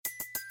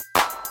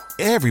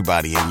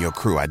Everybody in your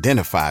crew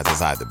identifies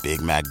as either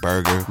Big Mac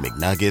Burger,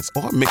 McNuggets,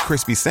 or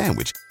McCrispy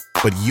Sandwich.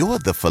 But you're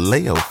the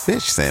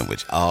Filet-O-Fish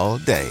Sandwich all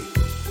day.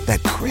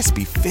 That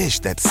crispy fish,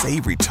 that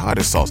savory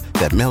tartar sauce,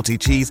 that melty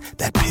cheese,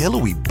 that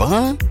pillowy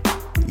bun.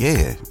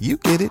 Yeah, you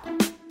get it.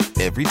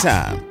 Every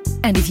time.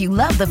 And if you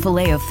love the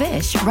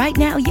Filet-O-Fish, right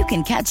now you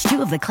can catch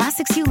two of the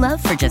classics you love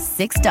for just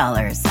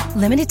 $6.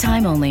 Limited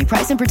time only.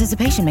 Price and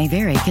participation may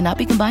vary. Cannot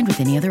be combined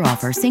with any other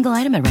offer. Single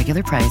item at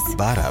regular price.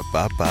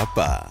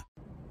 Ba-da-ba-ba-ba.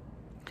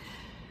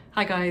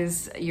 Hi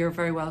guys, you're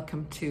very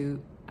welcome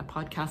to a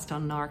podcast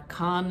on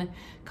Narcon,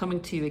 coming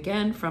to you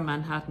again from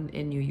Manhattan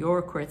in New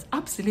York, where it's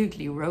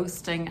absolutely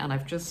roasting and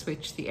I've just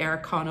switched the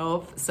aircon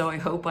off, so I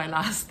hope I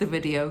last the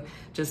video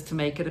just to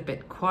make it a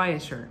bit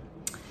quieter.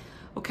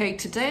 Okay,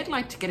 today I'd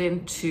like to get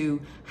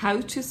into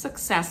how to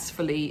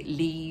successfully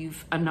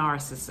leave a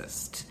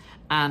narcissist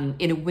and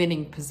in a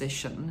winning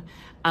position,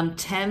 and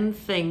 10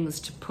 things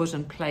to put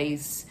in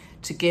place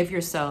to give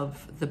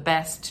yourself the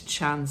best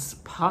chance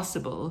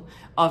possible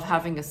of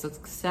having a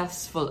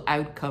successful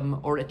outcome,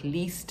 or at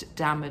least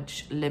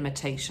damage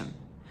limitation.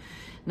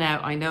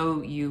 Now, I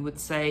know you would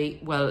say,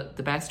 well,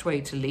 the best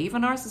way to leave a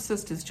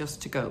narcissist is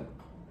just to go.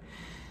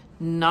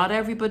 Not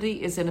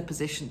everybody is in a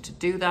position to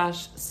do that.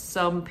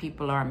 Some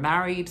people are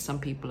married, some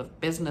people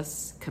have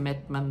business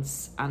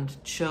commitments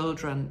and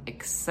children,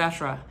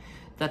 etc.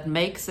 That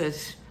makes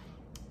it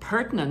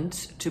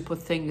pertinent to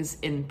put things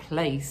in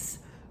place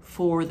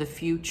for the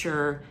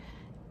future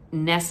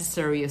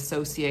necessary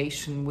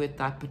association with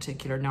that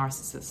particular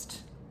narcissist.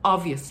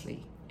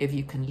 Obviously, if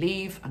you can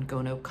leave and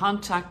go no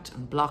contact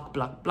and block,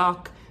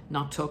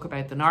 not talk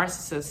about the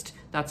narcissist,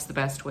 that's the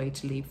best way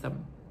to leave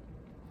them.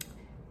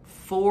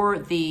 For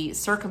the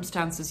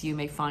circumstances you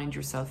may find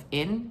yourself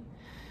in,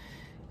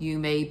 you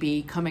may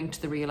be coming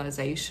to the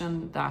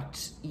realization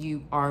that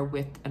you are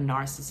with a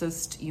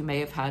narcissist. You may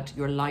have had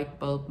your light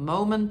bulb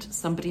moment.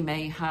 Somebody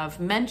may have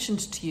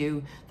mentioned to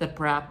you that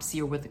perhaps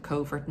you're with a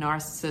covert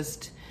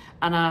narcissist.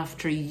 And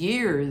after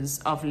years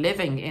of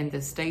living in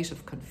this state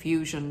of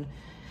confusion,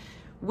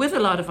 with a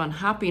lot of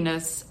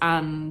unhappiness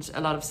and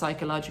a lot of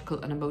psychological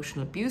and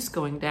emotional abuse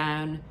going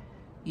down,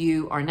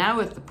 you are now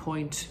at the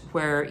point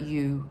where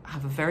you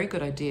have a very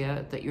good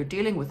idea that you're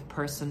dealing with a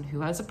person who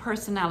has a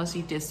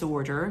personality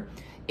disorder,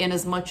 in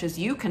as much as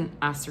you can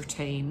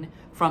ascertain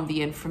from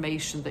the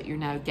information that you're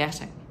now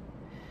getting.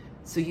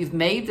 So you've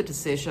made the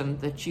decision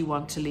that you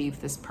want to leave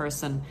this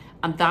person,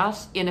 and that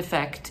in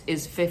effect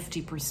is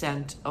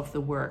 50% of the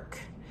work.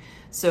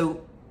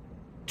 So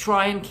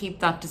try and keep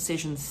that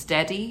decision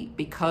steady,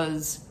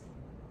 because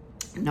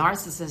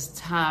narcissists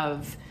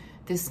have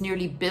this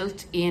nearly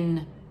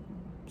built-in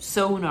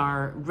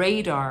sonar,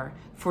 radar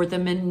for the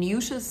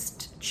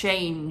minutest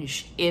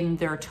change in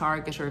their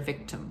target or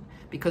victim.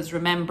 Because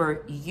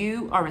remember,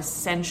 you are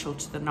essential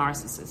to the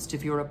narcissist.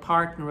 If you're a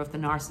partner of the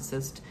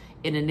narcissist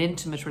in an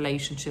intimate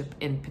relationship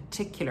in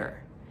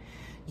particular,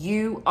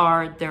 you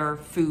are their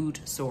food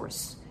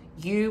source.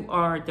 You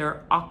are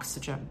their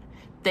oxygen.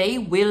 They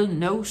will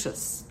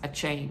notice a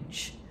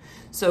change.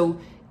 So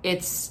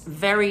it's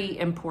very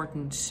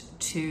important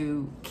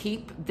to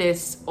keep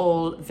this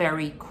all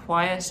very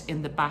quiet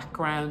in the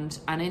background,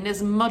 and in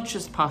as much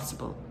as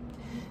possible,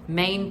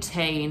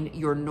 maintain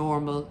your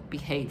normal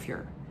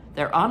behavior.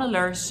 They're on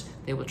alert.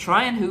 They will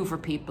try and hoover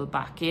people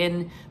back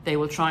in. They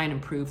will try and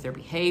improve their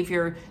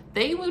behavior.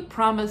 They will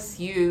promise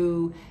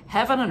you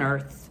heaven and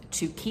earth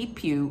to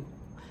keep you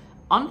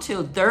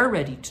until they're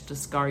ready to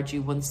discard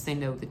you, once they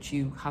know that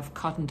you have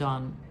cottoned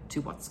on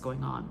to what's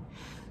going on.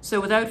 So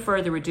without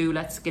further ado,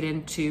 let's get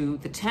into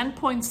the 10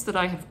 points that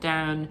I have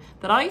down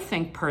that I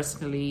think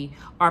personally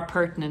are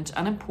pertinent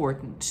and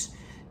important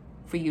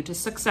for you to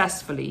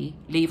successfully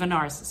leave a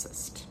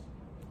narcissist.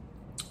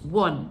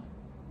 1.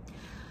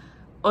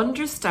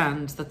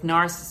 Understand that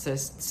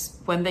narcissists,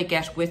 when they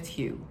get with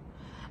you,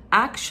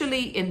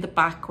 actually in the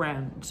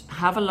background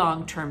have a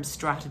long-term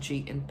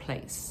strategy in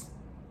place.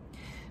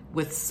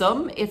 With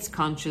some it's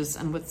conscious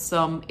and with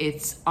some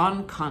it's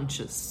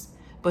unconscious,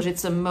 but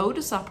it's a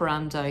modus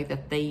operandi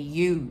that they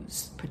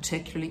use,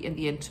 particularly in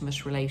the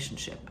intimate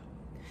relationship.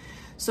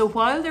 So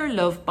while they're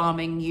love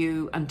bombing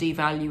you and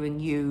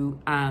devaluing you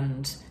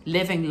and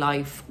living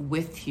life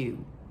with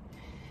you,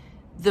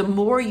 the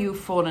more you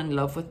fall in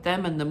love with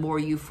them and the more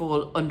you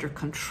fall under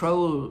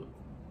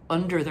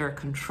their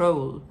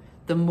control,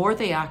 the more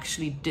they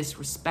actually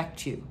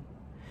disrespect you.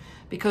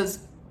 Because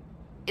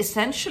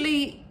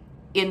essentially,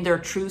 in their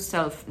true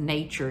self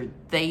nature,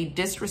 they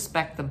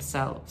disrespect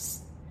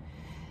themselves.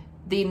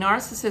 The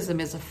narcissism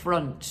is a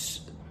front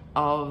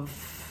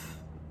of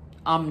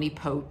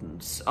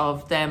omnipotence,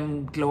 of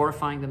them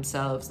glorifying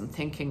themselves and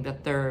thinking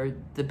that they're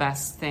the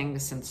best thing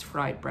since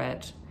fried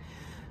bread.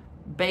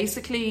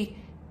 Basically,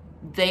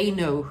 they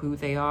know who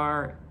they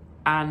are,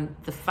 and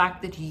the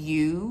fact that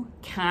you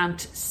can't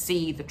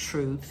see the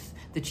truth,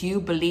 that you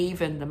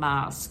believe in the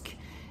mask,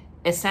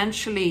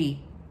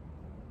 essentially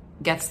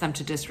gets them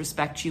to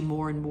disrespect you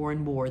more and more and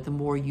more the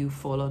more you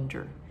fall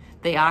under.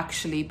 They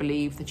actually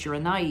believe that you're a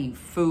naive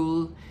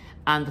fool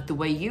and that the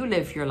way you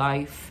live your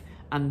life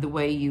and the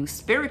way you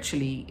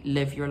spiritually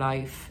live your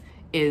life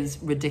is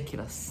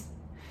ridiculous.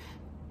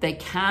 They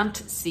can't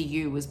see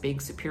you as being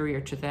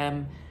superior to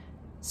them,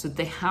 so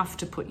they have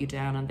to put you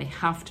down and they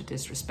have to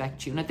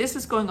disrespect you. Now, this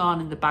is going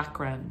on in the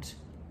background.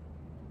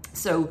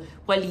 So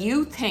while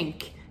you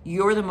think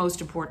you're the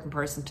most important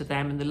person to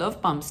them in the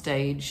love bomb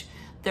stage,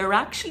 they're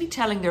actually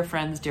telling their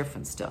friends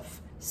different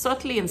stuff,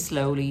 subtly and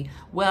slowly.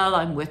 Well,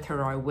 I'm with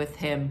her or with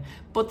him,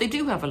 but they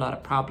do have a lot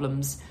of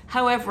problems.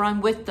 However,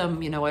 I'm with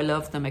them, I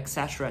love them,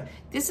 etc.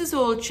 This is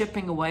all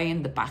chipping away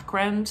in the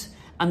background,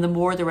 and the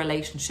more the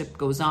relationship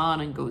goes on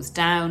and goes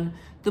down,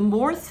 the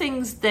more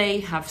things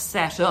they have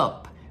set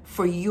up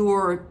for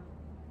your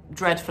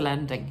dreadful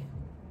ending.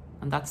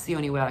 And that's the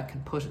only way I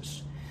can put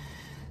it.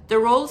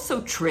 They're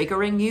also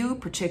triggering you,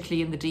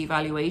 particularly in the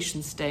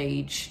devaluation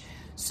stage,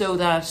 so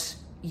that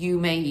you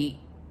may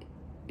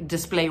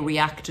display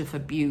reactive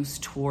abuse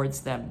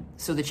towards them,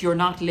 so that you're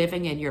not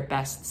living in your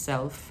best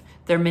self.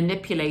 They're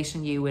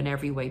manipulating you in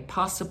every way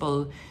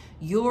possible.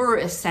 You're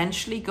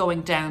essentially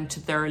going down to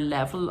their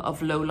level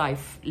of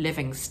low-life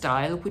living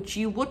style, which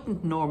you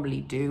wouldn't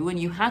normally do and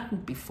you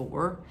hadn't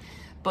before.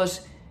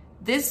 But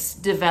this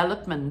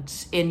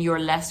development in your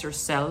lesser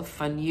self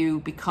and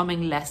you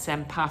becoming less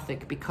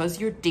empathic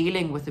because you're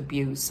dealing with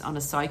abuse on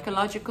a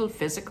psychological,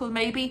 physical,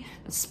 maybe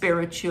a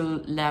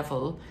spiritual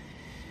level,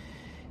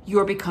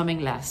 you're becoming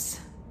less.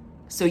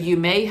 So you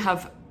may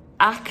have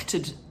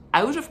acted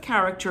out of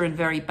character and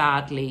very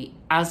badly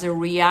as a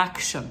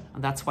reaction,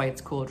 and that's why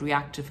it's called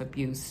reactive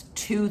abuse,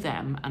 to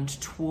them and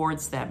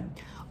towards them,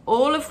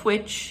 all of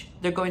which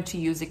they're going to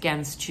use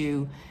against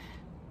you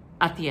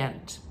at the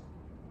end.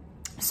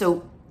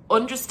 So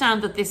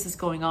understand that this is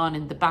going on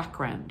in the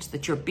background,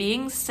 that you're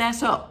being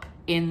set up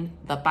in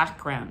the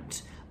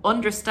background.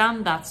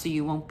 Understand that so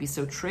you won't be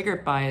so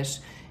triggered by it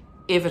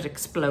if it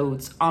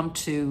explodes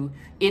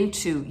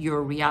into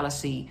your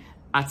reality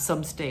at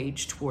some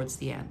stage towards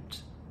the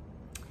end.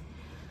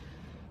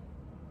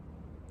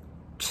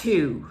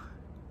 2,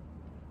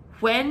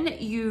 when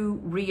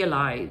you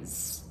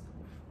realize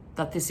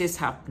that this is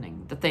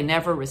happening, that they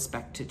never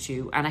respected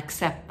you, and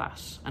accept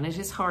that, and it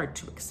is hard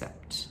to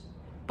accept,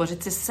 but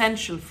it's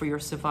essential for your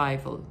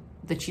survival,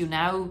 that you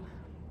now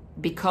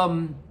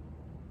become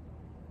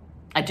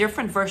a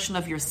different version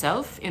of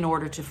yourself in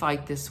order to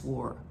fight this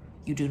war.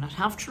 You do not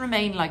have to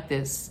remain like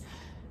this.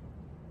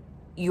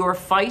 You're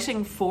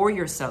fighting for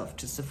yourself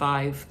to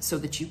survive so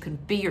that you can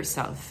be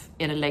yourself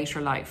in a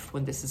later life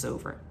when this is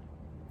over.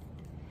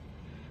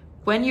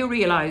 When you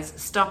realize,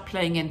 stop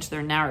playing into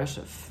their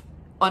narrative.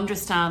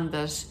 Understand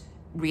that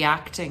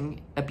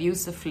reacting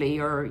abusively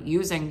or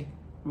using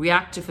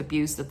reactive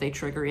abuse that they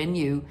trigger in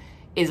you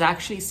is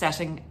actually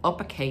setting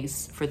up a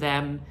case for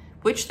them,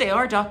 which they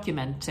are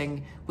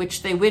documenting,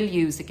 which they will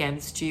use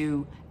against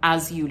you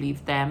as you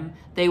leave them.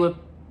 They will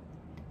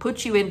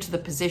put you into the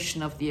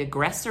position of the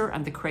aggressor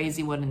and the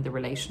crazy one in the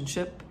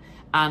relationship.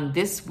 And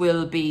this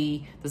will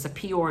be, there's a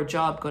PR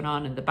job going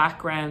on in the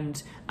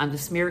background, and the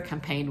smear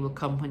campaign will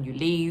come when you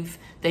leave.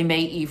 They may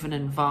even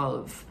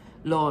involve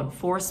law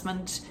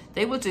enforcement.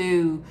 They'll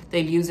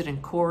use it in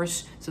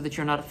court so that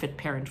you're not a fit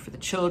parent for the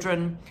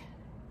children.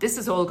 This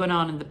is all going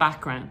on in the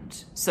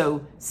background.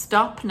 So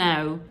stop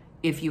now.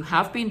 If you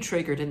have been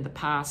triggered in the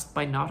past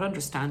by not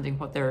understanding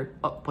what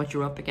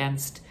you're up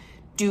against,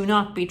 do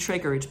not be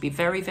triggered. Be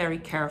very, very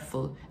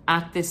careful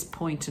at this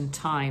point in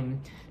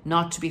time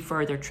not to be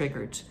further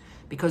triggered.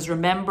 Because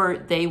remember,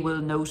 they will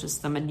notice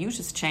the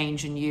minutest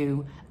change in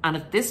you. And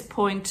at this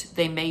point,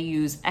 they may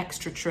use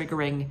extra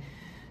triggering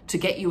to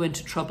get you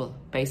into trouble,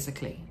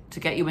 basically. To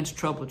get you into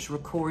trouble, to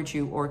record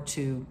you or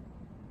to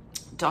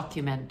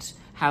document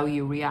how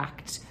you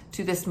react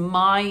to this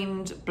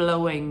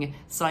mind-blowing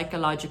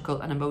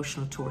psychological and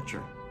emotional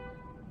torture.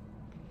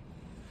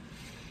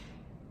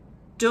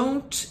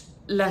 Don't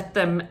let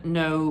them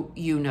know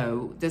you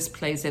know. This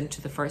plays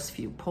into the first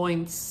few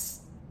points.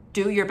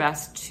 Do your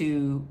best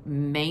to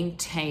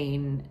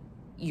maintain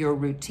your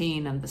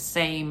routine and the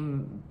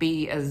same,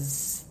 be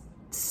as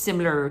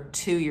similar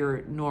to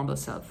your normal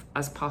self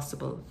as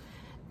possible.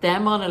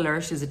 Them on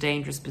alert is a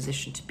dangerous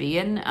position to be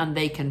in, and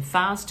they can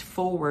fast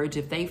forward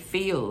if they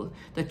feel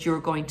that you're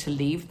going to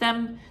leave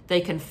them.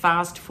 They can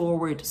fast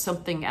forward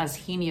something as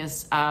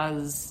heinous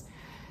as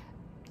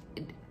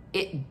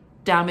it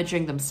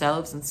damaging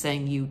themselves and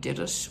saying you did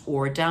it,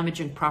 or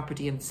damaging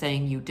property and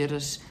saying you did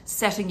it,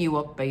 setting you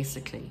up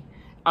basically.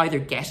 Either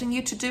getting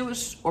you to do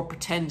it or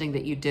pretending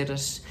that you did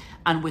it.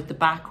 And with the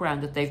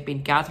background that they've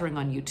been gathering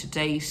on you to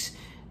date,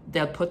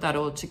 they'll put that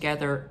all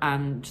together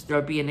and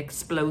there'll be an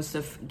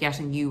explosive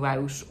getting you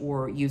out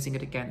or using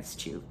it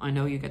against you. I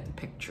know you get the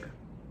picture.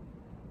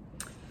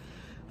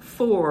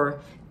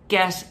 4,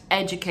 get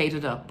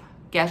educated up.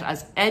 Get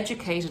as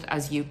educated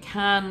as you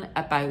can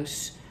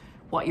about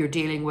what you're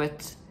dealing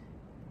with,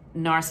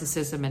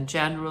 narcissism in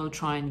general.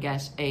 Try and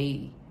get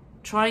a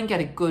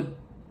good,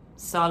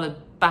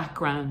 solid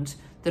background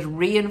that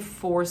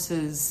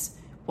reinforces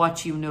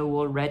what you know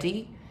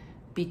already,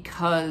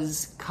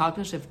 because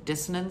cognitive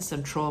dissonance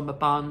and trauma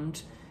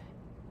bond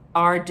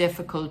are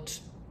difficult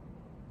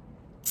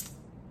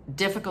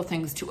difficult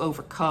things to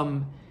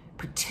overcome,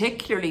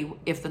 particularly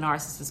if the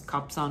narcissist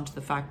cops on to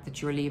the fact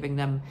that you're leaving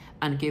them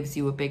and gives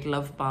you a big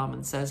love bomb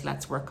and says,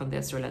 let's work on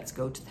this or let's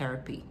go to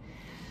therapy.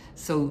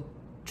 So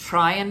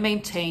try and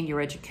maintain your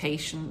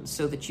education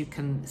so that you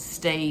can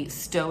stay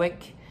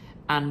stoic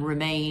and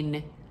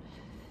remain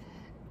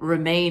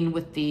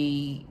with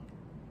the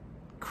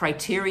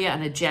criteria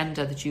and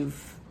agenda that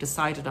you've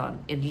decided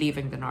on in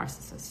leaving the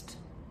narcissist.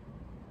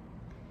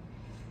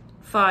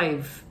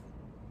 5,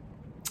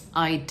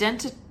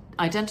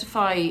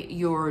 identify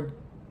your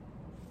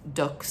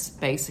ducks,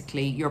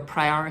 basically, your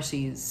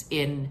priorities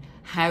in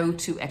how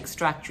to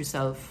extract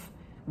yourself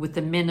with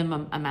the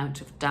minimum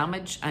amount of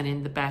damage and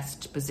in the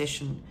best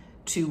position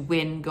to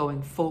win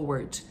going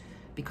forward.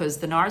 Because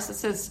the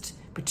narcissist,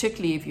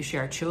 particularly if you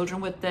share children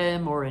with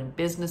them or in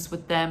business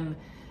with them,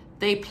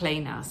 they play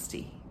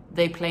nasty.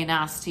 They play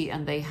nasty,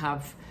 and they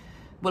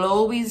will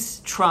always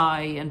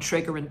try and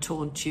trigger and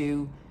taunt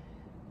you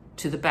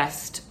to the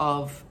best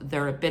of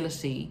their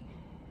ability.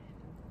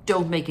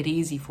 Don't make it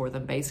easy for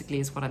them, basically,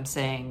 is what I'm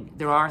saying.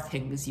 There are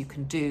things you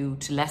can do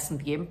to lessen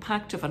the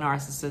impact of a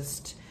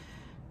narcissist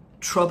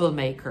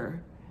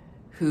troublemaker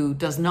who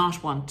does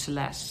not want to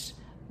let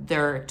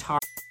their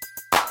target.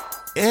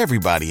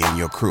 Everybody in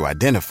your crew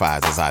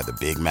identifies as either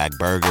Big Mac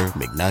Burger,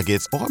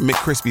 McNuggets, or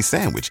McCrispy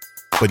Sandwich.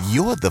 But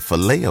you're the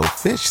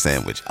Filet-O-Fish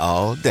Sandwich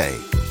all day.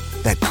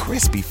 That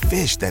crispy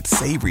fish, that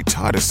savory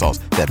tartar sauce,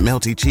 that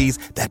melty cheese,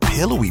 that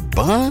pillowy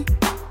bun.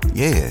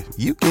 Yeah,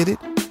 you get it.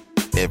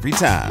 Every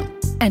time.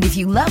 And if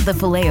you love the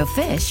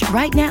Filet-O-Fish,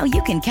 right now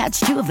you can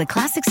catch 2 of the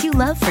classics you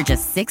love for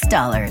just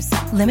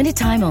 $6. Limited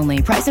time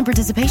only. Price and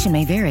participation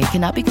may vary.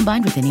 Cannot be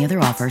combined with any other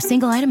offer.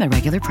 Single item at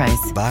regular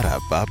price.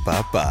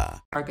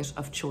 Ba-da-ba-ba-ba. Target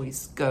of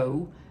choice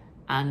go.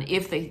 And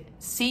if they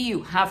see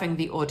you having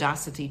the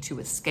audacity to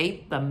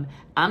escape them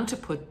and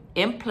to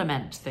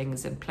implement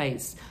things in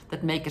place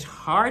that make it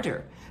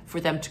harder for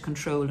them to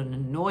control and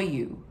annoy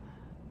you,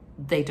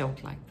 they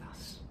don't like that.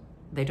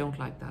 They don't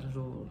like that at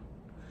all.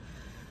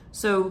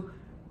 So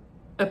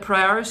a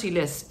priority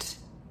list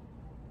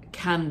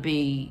can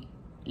be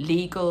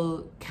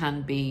legal,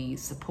 can be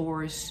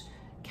support,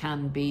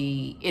 can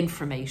be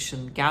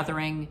information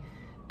gathering.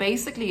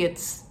 Basically,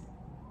 it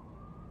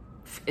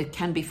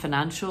can be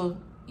financial.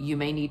 You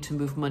may need to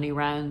move money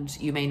around.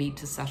 You may need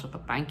to set up a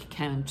bank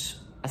account,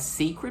 a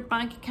secret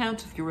bank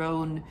account of your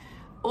own.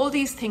 All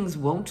these things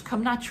won't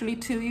come naturally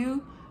to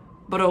you,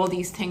 but all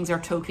these things are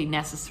totally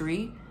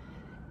necessary.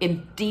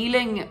 In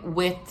dealing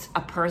with a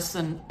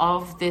person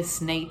of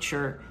this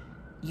nature,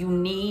 you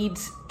need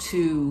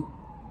to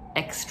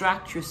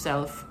extract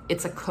yourself.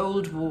 It's a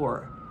cold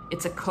war.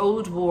 It's a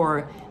cold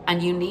war,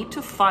 and you need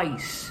to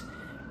fight,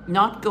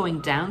 not going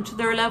down to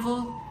their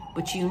level,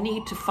 but you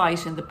need to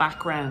fight in the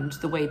background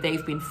the way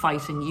they've been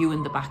fighting you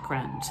in the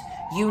background.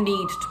 You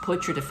need to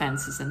put your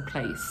defenses in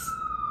place.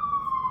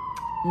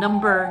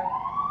 Number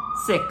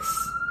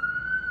 6.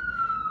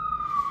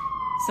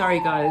 Sorry,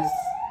 guys.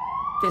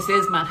 This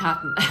is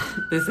Manhattan.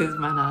 This is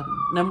Manhattan.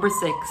 Number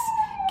 6.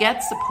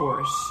 Get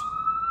support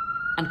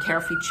and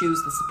carefully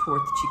choose the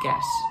support that you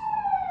get.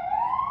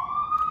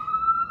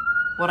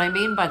 What I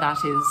mean by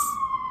that is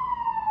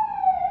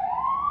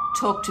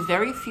talk to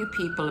very few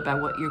people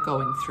about what you're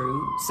going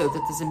through so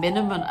that there's a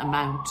minimum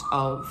amount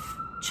of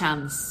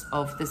chance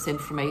of this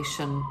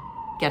information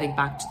getting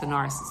back to the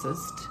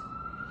narcissist.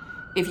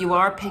 If you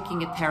are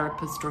picking a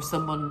therapist or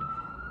someone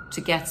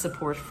to get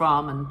support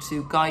from and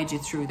to guide you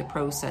through the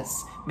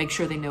process, make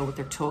sure they know what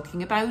they're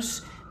talking about.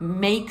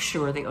 Make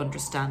sure they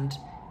understand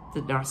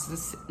the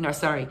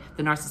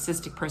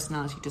narcissistic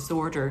personality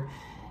disorder,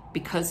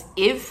 because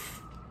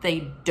if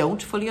they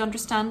don't fully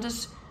understand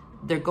it,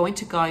 they're going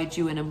to guide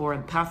you in a more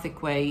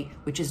empathic way,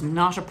 which is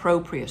not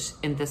appropriate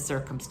in this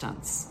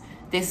circumstance.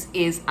 This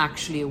is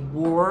actually a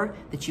war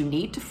that you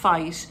need to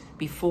fight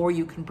before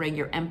you can bring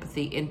your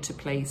empathy into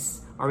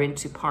place or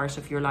into part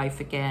of your life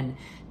again.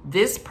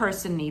 This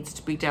person needs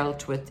to be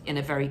dealt with in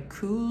a very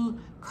cool,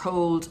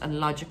 cold, and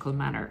logical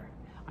manner.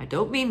 I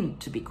don't mean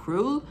to be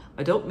cruel.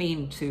 I don't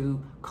mean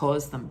to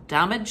cause them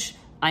damage.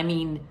 I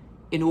mean,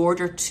 in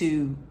order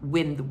to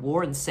win the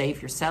war and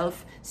save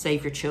yourself,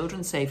 save your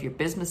children, save your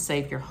business,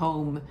 save your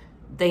home,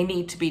 they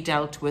need to be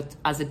dealt with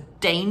as a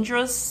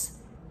dangerous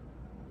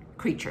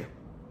creature.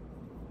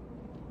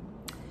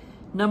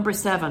 Number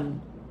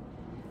 7,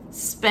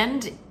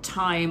 spend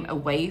time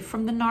away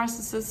from the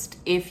narcissist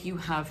if you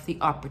have the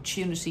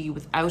opportunity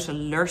without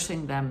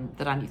alerting them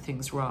that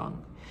anything's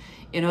wrong.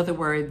 In other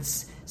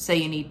words, say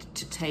you need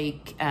to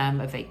take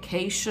a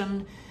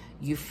vacation,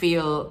 you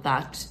feel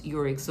that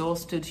you're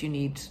exhausted, you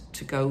need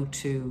to go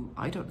to,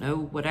 I don't know,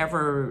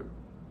 whatever,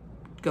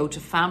 go to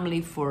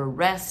family for a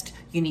rest,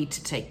 you need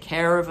to take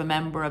care of a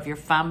member of your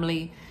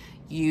family,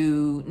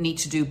 you need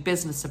to do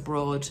business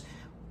abroad,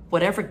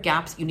 whatever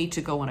gaps, you need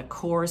to go on a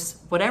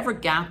course, whatever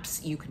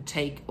gaps you can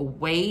take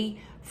away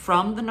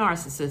from the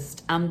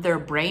narcissist and their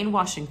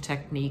brainwashing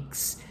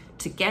techniques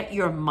to get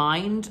your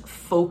mind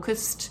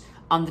focused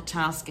on the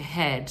task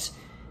ahead,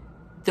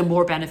 the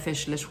more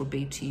beneficial it will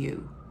be to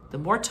you. The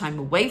more time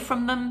away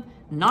from them,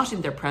 not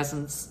in their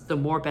presence, the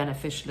more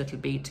beneficial it'll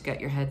be to get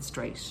your head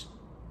straight.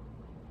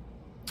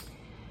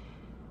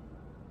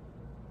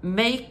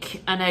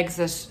 Make an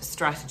exit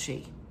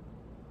strategy.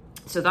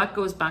 So that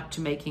goes back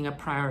to making a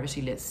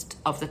priority list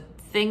of the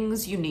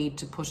things you need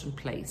to put in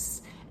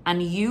place.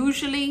 And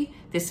usually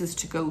this is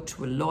to go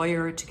to a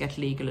lawyer to get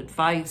legal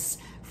advice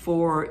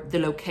for the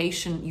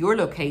location, your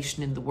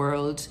location in the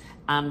world,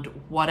 and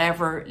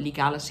whatever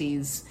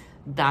legalities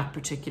that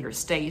particular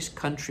state,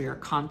 country, or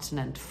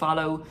continent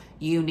follow.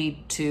 You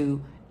need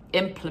to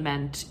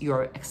implement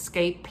your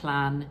escape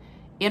plan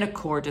in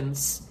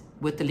accordance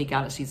with the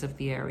legalities of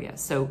the area.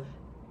 So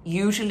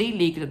usually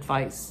legal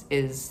advice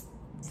is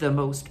the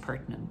most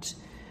pertinent.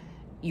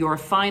 Your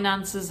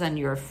finances and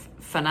your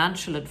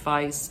financial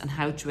advice and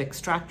how to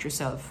extract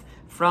yourself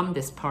from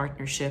this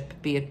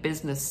partnership, be it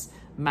business,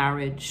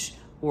 marriage,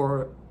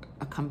 or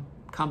a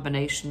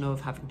combination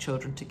of having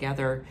children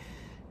together,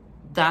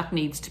 that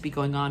needs to be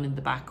going on in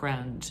the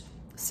background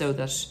so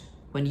that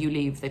when you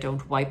leave, they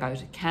don't wipe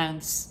out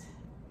accounts,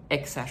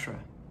 etc.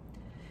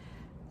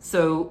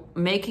 So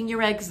making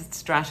your exit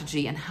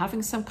strategy and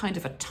having some kind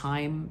of a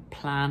time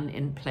plan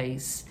in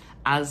place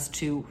as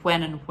to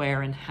when and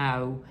where and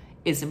how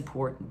is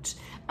important.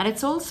 And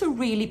it's also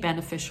really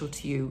beneficial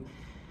to you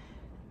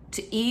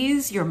to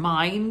ease your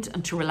mind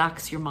and to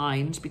relax your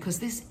mind, because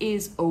this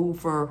is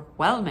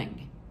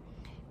overwhelming,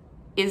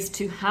 is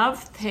to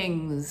have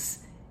things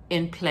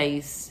in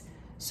place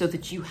so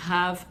that you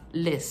have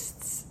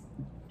lists.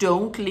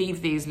 Don't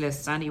leave these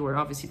lists anywhere.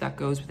 Obviously, that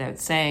goes without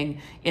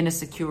saying, in a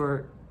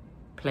secure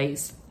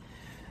place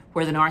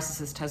where the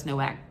narcissist has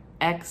no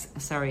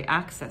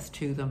access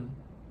to them.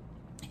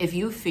 If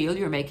you feel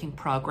you're making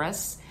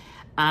progress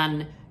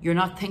and you're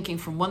not thinking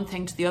from one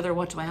thing to the other,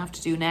 what do I have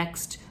to do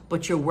next,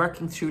 but you're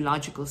working through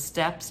logical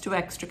steps to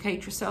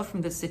extricate yourself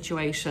from this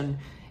situation,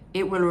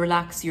 it will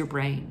relax your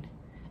brain.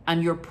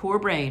 And your poor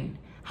brain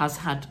has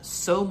had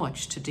so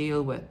much to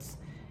deal with.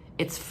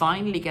 It's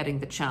finally getting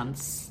the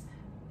chance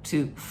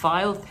to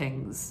file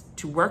things,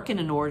 to work in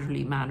an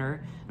orderly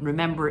manner. And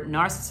remember,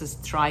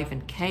 narcissists thrive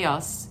in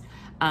chaos,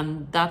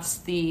 and that's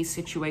the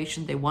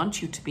situation they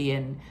want you to be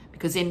in,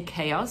 because in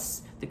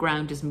chaos, the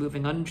ground is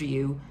moving under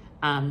you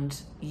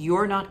and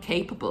you're not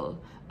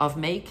capable of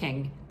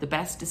making the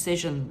best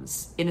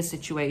decisions in a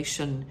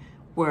situation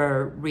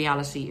where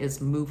reality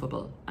is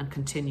movable and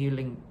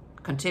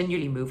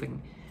continually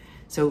moving.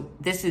 So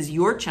this is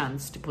your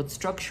chance to put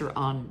structure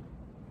on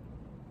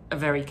a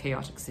very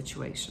chaotic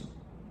situation.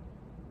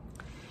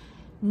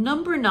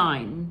 Number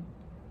 9,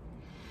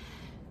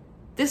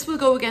 this will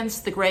go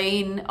against the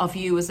grain of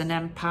you as an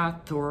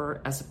empath or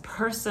as a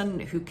person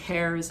who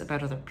cares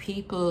about other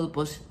people,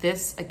 but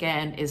this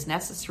again is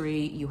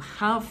necessary. You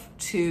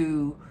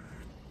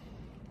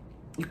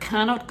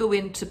cannot go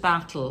into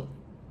battle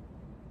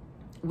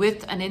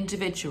with an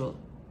individual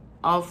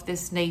of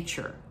this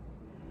nature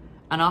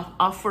and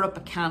offer up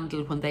a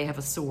candle when they have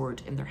a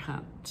sword in their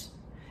hand.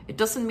 It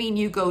doesn't mean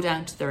you go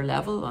down to their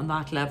level. On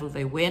that level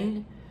they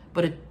win,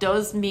 but it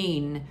does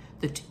mean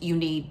that you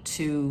need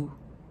to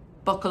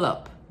buckle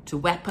up, to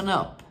weapon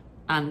up,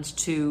 and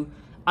to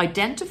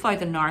identify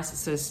the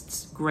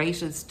narcissist's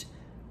greatest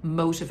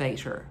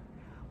motivator.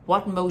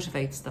 What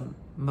motivates them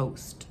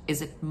most?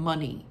 Is it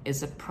money?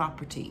 Is it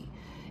property?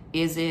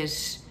 Is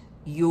it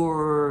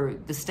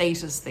the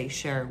status they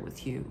share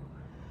with you?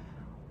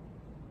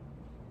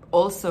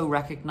 Also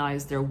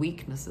recognize their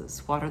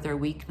weaknesses. What are their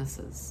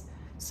weaknesses?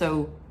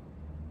 So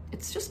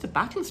it's just a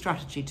battle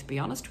strategy, to be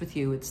honest with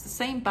you. It's the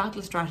same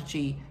battle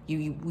strategy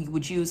we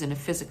would use in a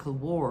physical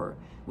war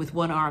with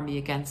one army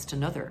against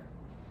another.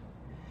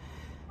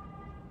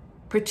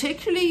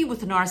 Particularly with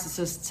the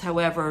narcissists,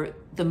 however,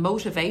 the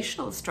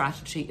motivational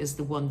strategy is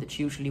the one that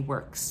usually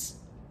works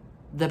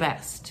the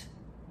best.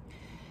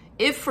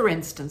 If, for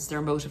instance,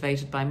 they're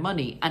motivated by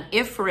money, and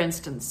if, for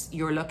instance,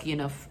 you're lucky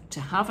enough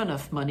to have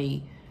enough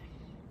money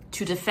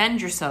to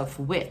defend yourself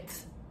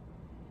with,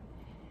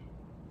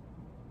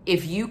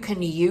 if you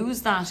can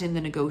use that in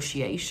the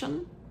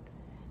negotiation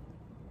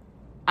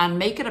and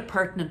make it a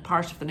pertinent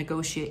part of the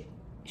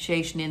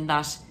negotiation in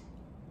that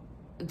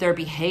their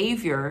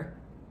behavior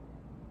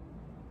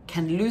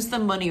can lose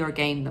them money or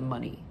gain them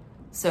money.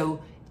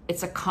 So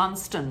it's a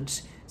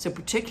constant. So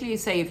particularly,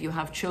 say, if you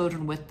have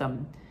children with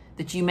them,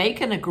 that you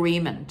make an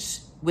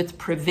agreement with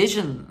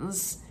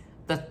provisions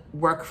that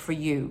work for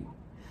you,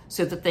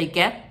 so that they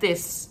get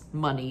this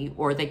money,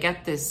 or they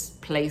get this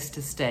place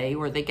to stay,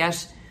 or they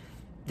get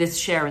this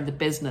share in the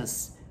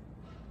business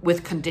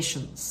with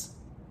conditions.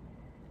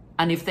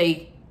 And if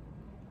they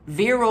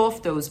veer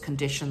off those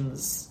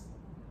conditions,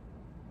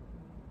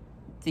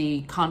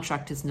 the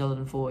contract is null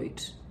and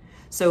void.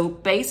 So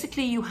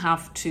basically you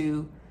have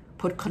to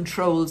put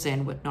controls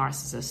in with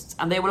narcissists,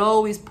 and they will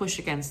always push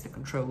against the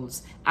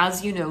controls.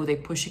 As you know, they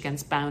push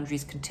against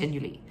boundaries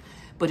continually.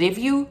 But if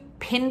you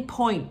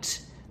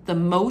pinpoint the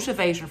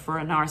motivator for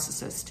a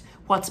narcissist,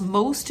 what's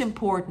most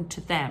important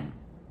to them,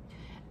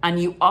 and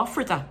you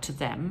offer that to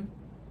them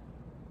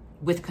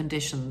with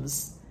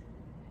conditions,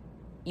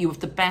 you have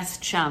the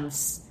best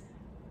chance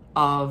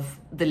of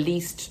the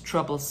least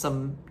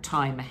troublesome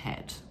time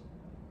ahead.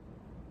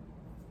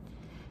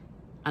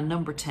 And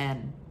number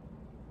 10,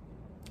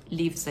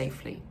 leave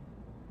safely.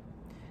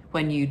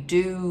 When you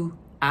do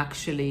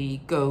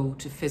actually go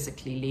to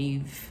physically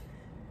leave,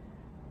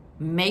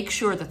 make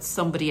sure that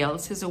somebody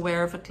else is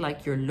aware of it,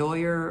 like your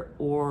lawyer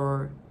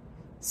or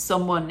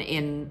someone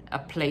in a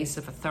place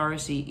of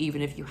authority.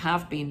 Even if you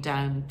have been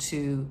down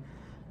to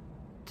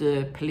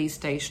the police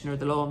station or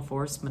the law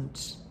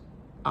enforcement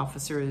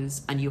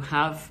officers and you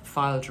have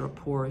filed a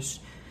report,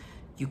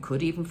 you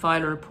could even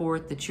file a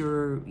report that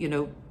you're,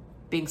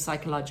 being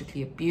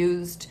psychologically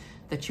abused,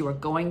 that you are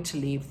going to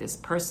leave this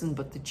person,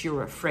 but that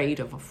you're afraid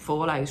of a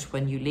fallout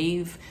when you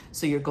leave,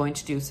 so you're going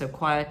to do so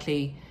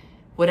quietly.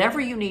 Whatever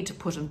you need to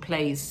put in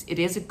place, it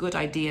is a good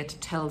idea to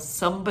tell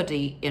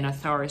somebody in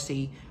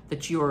authority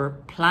that you're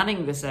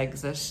planning this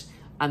exit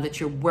and that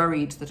you're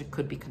worried that it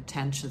could be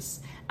contentious,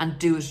 and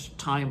do it at a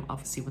time,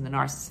 obviously, when the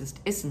narcissist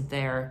isn't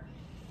there,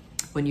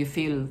 when you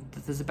feel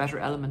that there's a better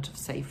element of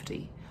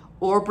safety.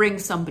 Or bring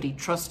somebody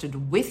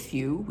trusted with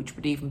you, which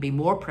would even be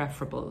more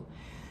preferable,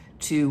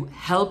 to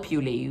help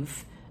you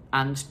leave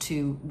and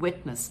to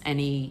witness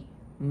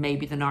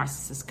maybe the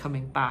narcissist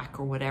coming back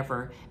or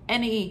whatever.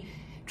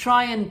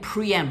 Try and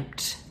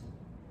preempt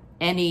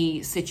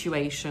any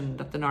situation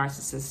that the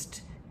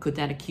narcissist could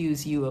then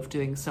accuse you of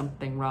doing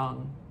something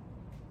wrong.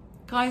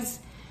 Guys,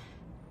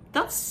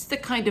 that's the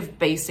kind of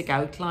basic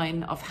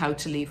outline of how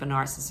to leave a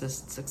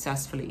narcissist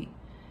successfully.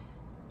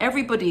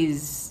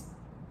 Everybody's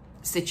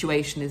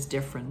situation is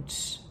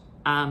different,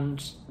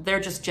 and they're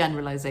just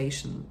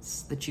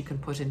generalizations that you can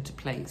put into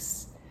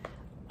place.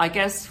 I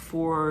guess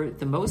for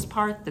the most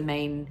part, the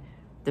main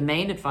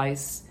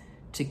advice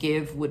to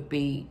give would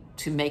be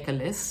to make a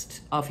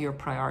list of your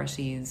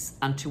priorities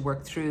and to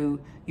work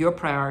through your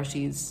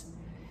priorities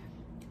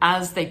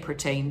as they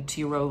pertain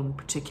to your own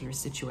particular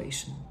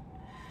situation.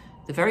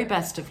 The very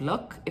best of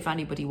luck. If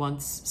anybody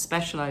wants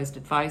specialized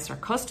advice or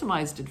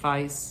customized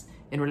advice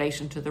in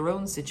relation to their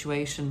own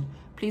situation,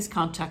 please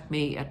contact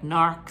me at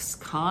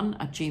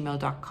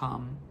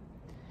narcscon@gmail.com.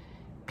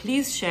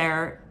 Please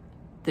share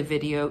the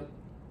video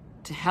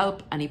to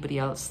help anybody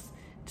else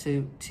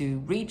to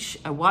reach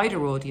a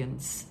wider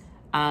audience.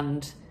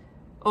 And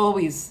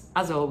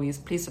as always,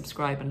 please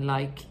subscribe and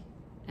like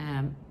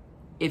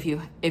if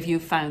you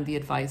found the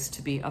advice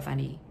to be of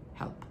any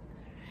help.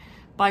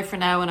 Bye for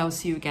now, and I'll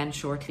see you again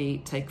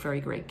shortly. Take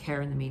very great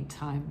care in the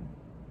meantime.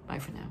 Bye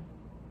for now.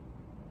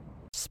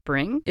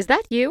 Spring? Is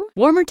that you?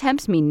 Warmer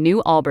temps mean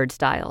new Allbirds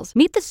styles.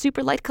 Meet the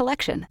Superlight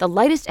Collection, the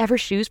lightest ever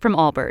shoes from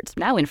Allbirds,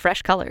 now in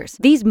fresh colors.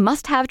 These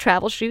must-have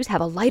travel shoes have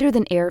a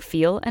lighter-than-air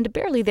feel and a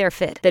barely-there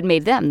fit that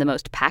made them the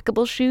most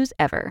packable shoes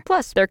ever.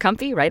 Plus, they're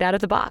comfy right out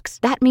of the box.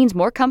 That means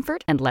more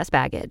comfort and less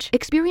baggage.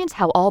 Experience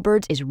how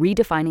Allbirds is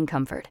redefining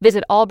comfort.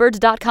 Visit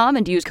allbirds.com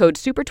and use code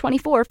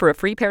SUPER24 for a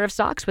free pair of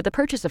socks with a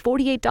purchase of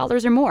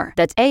 $48 or more.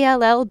 That's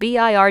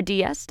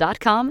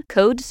ALLBIRDS.com,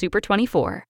 code SUPER24.